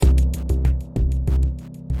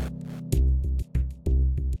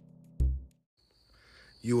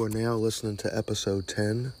You are now listening to episode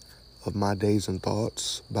 10 of My Days and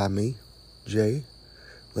Thoughts by me, Jay.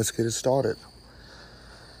 Let's get it started.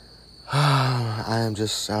 I am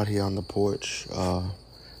just out here on the porch.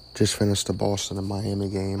 Just finished the Boston and Miami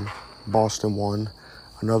game. Boston won.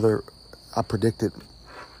 Miami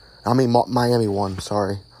won,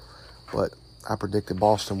 sorry. But I predicted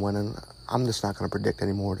Boston winning. I'm just not going to predict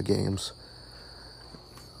any more of the games.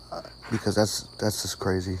 Because that's just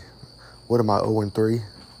crazy. What am I, 0-3?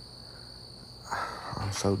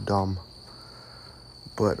 I'm so dumb.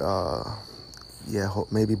 But,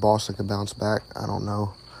 maybe Boston can bounce back. I don't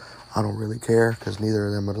know. I don't really care because neither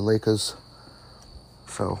of them are the Lakers.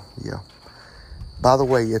 So, yeah. By the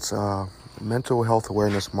way, it's Mental Health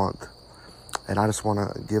Awareness Month. And I just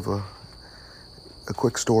want to give a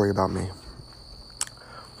quick story about me.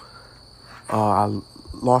 I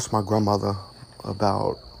lost my grandmother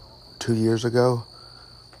about 2 years ago.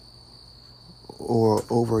 Or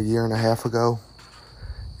over a year and a half ago.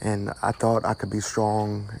 And I thought I could be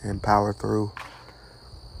strong and power through.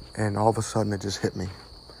 And all of a sudden it just hit me.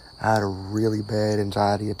 I had a really bad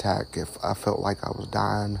anxiety attack. If I felt like I was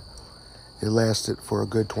dying. It lasted for a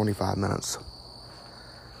good 25 minutes.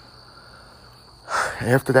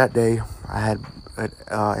 After that day, I had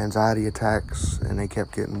anxiety attacks, and they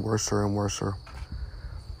kept getting worse and worse.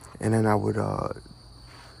 And then I would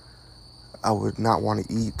not want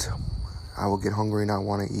to eat. I would get hungry and not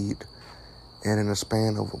want to eat. And in a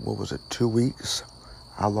span of, 2 weeks,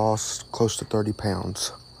 I lost close to 30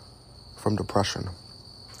 pounds from depression.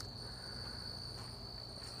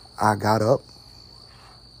 I got up.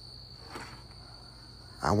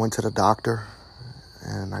 I went to the doctor,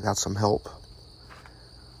 and I got some help.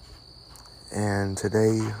 And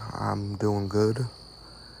today, I'm doing good.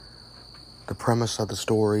 The premise of the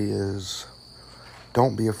story is,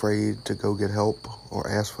 don't be afraid to go get help or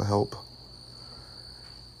ask for help.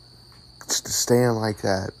 Staying like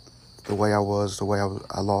that, the way I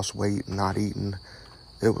lost weight and not eating,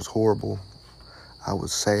 it was horrible. I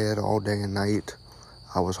was sad all day and night.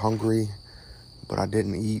 I was hungry, but I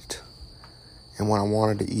didn't eat. And when I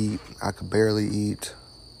wanted to eat, I could barely eat.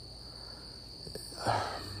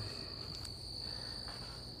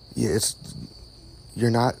 You're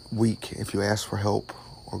not weak if you ask for help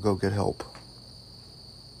or go get help.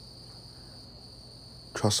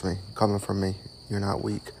 Trust me, coming from me, you're not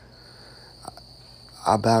weak.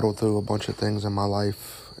 I battled through a bunch of things in my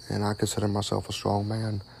life, and I consider myself a strong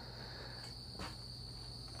man.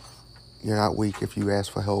 You're not weak if you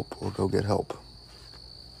ask for help or go get help.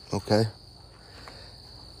 Okay?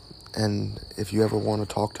 And if you ever want to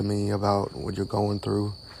talk to me about what you're going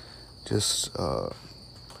through, just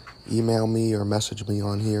email me or message me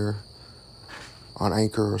on here, on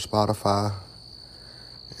Anchor or Spotify,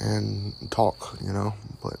 and talk,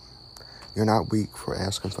 But you're not weak for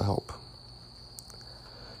asking for help.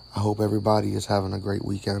 I hope everybody is having a great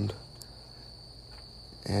weekend,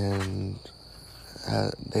 and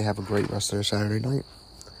they have a great rest of their Saturday night,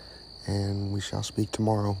 and we shall speak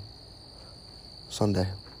tomorrow, Sunday.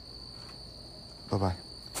 Bye-bye.